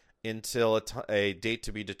again until a date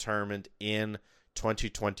to be determined in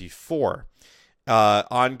 2024.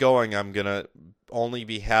 Ongoing, I'm going to only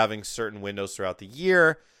be having certain windows throughout the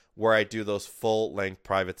year where I do those full-length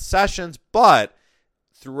private sessions, but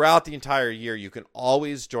throughout the entire year, you can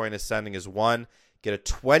always join Ascending as One, get a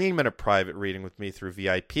 20-minute private reading with me through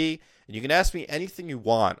VIP, and you can ask me anything you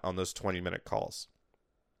want on those 20-minute calls.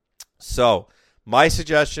 So, my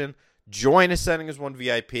suggestion, join Ascending as One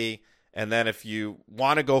VIP, and then if you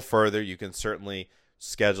want to go further, you can certainly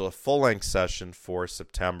schedule a full-length session for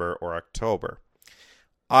September or October.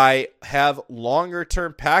 I have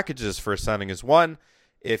longer-term packages for Ascending as One.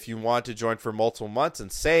 If you want to join for multiple months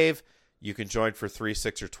and save, you can join for 3,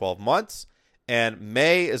 6, or 12 months. And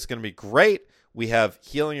May is going to be great. We have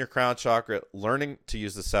Healing Your Crown Chakra, Learning to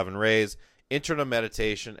Use the 7 Rays, Intro to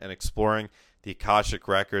Meditation, and Exploring the Akashic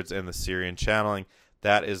Records and the Syrian Channeling.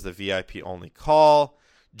 That is the VIP-only call.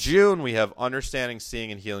 June, we have Understanding,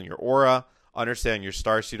 Seeing, and Healing Your Aura, Understanding Your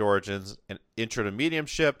Starseed Origins, and Intro to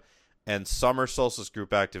Mediumship, and Summer Solstice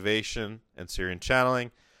Group Activation and Syrian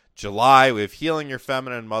Channeling. July, we have Healing Your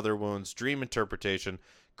Feminine Mother Wounds, Dream Interpretation,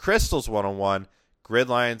 Crystals 101, Grid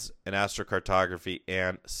Lines and Astrocartography,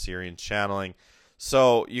 and Syrian Channeling.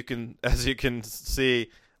 So you can, as you can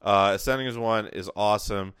see, Ascending as One is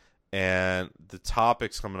awesome, and the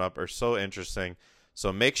topics coming up are so interesting.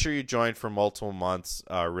 So make sure you join for multiple months.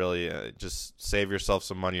 Just save yourself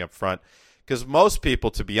some money up front, because most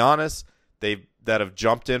people, to be honest, that have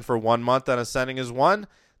jumped in for 1 month on Ascending as One,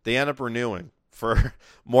 they end up renewing for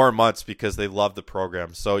more months because they love the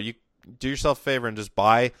program. So you do yourself a favor and just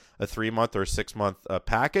buy a 3-month or a 6-month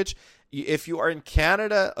package. If you are in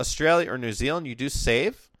Canada, Australia, or New Zealand, you do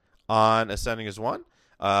save on Ascending as One.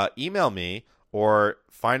 Email me or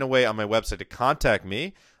find a way on my website to contact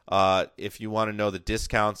me if you want to know the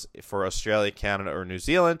discounts for Australia, Canada, or New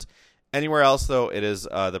Zealand. Anywhere else, though, it is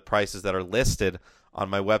the prices that are listed on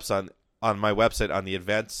my website on the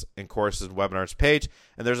events and courses and webinars page.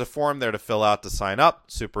 And there's a form there to fill out to sign up.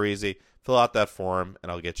 Super easy. Fill out that form,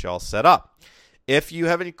 and I'll get you all set up. If you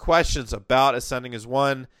have any questions about Ascending as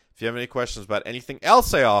One, if you have any questions about anything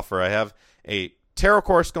else I offer, I have a tarot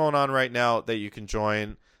course going on right now that you can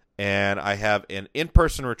join, and I have an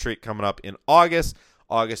in-person retreat coming up in August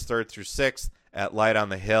 3rd through 6th at Light on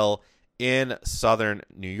the Hill in southern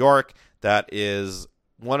New York. That is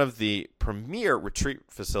one of the premier retreat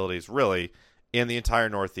facilities, really, in the entire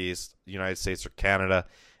Northeast, United States or Canada.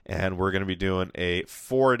 And we're going to be doing a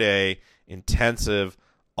 4-day intensive,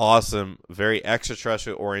 awesome, very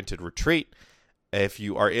extraterrestrial-oriented retreat. If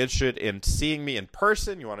you are interested in seeing me in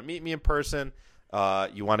person, you want to meet me in person,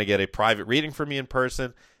 you want to get a private reading from me in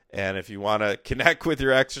person, and if you want to connect with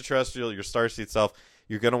your extraterrestrial, your starseed self,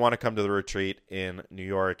 you're going to want to come to the retreat in New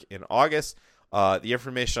York in August. The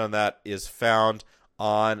information on that is found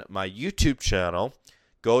on my YouTube channel.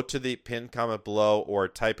 Go to the pinned comment below or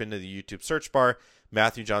type into the YouTube search bar,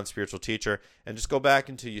 Matthew John Spiritual Teacher, and just go back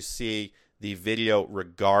until you see the video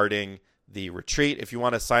regarding the retreat. If you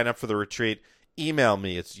want to sign up for the retreat, email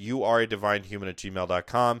me. It's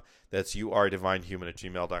youaredivinehuman@gmail.com. That's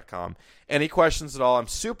youaredivinehuman@gmail.com. Any questions at all, I'm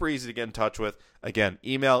super easy to get in touch with. Again,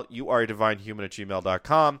 email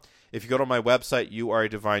youaredivinehuman@gmail.com. If you go to my website,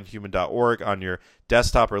 youaredivinehuman.org, on your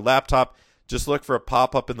desktop or laptop, just look for a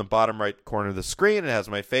pop-up in the bottom right corner of the screen. It has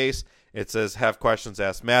my face. It says, "Have questions,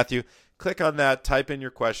 ask Matthew." Click on that, type in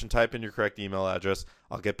your question, type in your correct email address.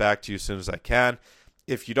 I'll get back to you as soon as I can.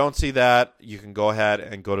 If you don't see that, you can go ahead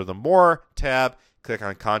and go to the More tab, click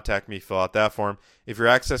on Contact Me, fill out that form. If you're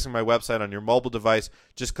accessing my website on your mobile device,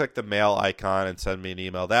 just click the mail icon and send me an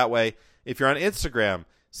email that way. If you're on Instagram,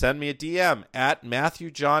 send me a DM at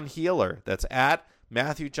Matthew John Healer. That's at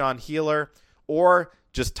Matthew John Healer. Or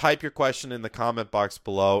just type your question in the comment box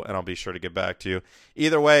below, and I'll be sure to get back to you.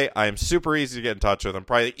 Either way, I am super easy to get in touch with. I'm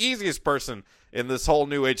probably the easiest person in this whole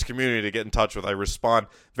New Age community to get in touch with. I respond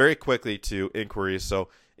very quickly to inquiries. So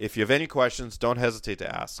if you have any questions, don't hesitate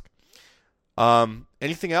to ask.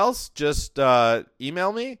 Anything else? Just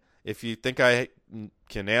email me if you think I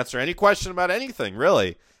can answer any question about anything,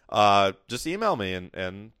 really. Just email me,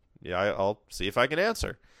 and yeah, I'll see if I can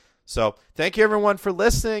answer. So thank you, everyone, for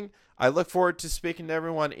listening. I look forward to speaking to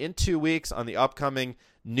everyone in 2 weeks on the upcoming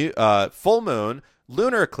new full moon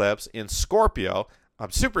lunar eclipse in Scorpio. I'm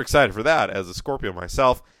super excited for that as a Scorpio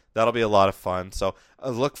myself. That'll be a lot of fun. So I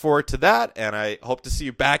look forward to that, and I hope to see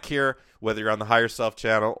you back here, whether you're on the Higher Self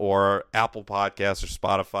channel or Apple Podcasts or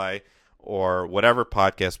Spotify or whatever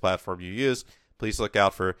podcast platform you use. Please look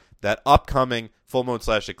out for that upcoming full moon /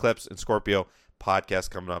 eclipse in Scorpio podcast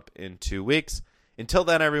coming up in 2 weeks. Until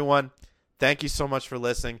then, everyone, thank you so much for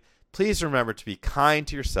listening. Please remember to be kind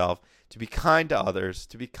to yourself, to be kind to others,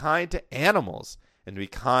 to be kind to animals, and to be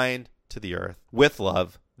kind to the earth. With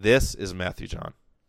love, this is Matthew John.